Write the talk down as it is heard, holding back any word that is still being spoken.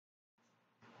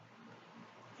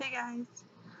guys,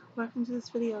 welcome to this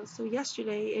video. So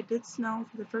yesterday it did snow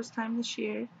for the first time this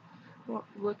year.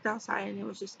 Looked outside and it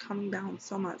was just coming down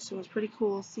so much, so it was pretty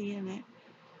cool seeing it.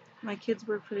 My kids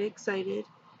were pretty excited.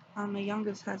 My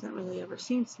youngest hasn't really ever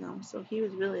seen snow, so he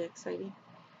was really excited.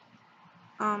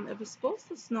 It was supposed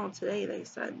to snow today, they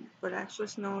said, but actually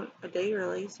snowed a day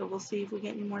early, so we'll see if we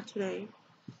get any more today.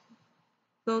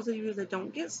 Those of you that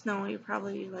don't get snow, you're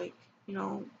probably like,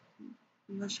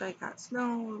 wish I got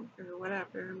snow or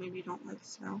whatever. Maybe you don't like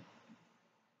snow.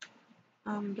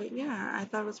 But yeah, I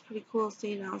thought it was pretty cool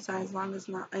seeing outside as long as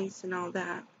not ice and all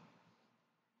that.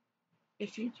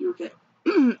 If you do get,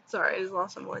 sorry, I just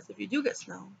lost my voice. If you do get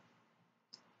snow,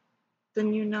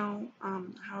 then you know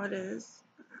how it is,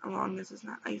 as long as it's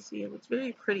not icy. It was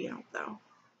very pretty out though.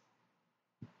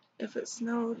 If it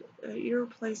snowed at your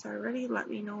place already, let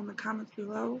me know in the comments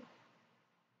below,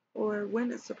 or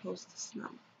when it's supposed to snow.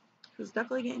 It's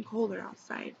definitely getting colder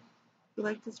outside. If you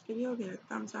like this video, give it a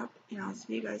thumbs up, and I'll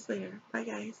see you guys later. Bye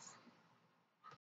guys.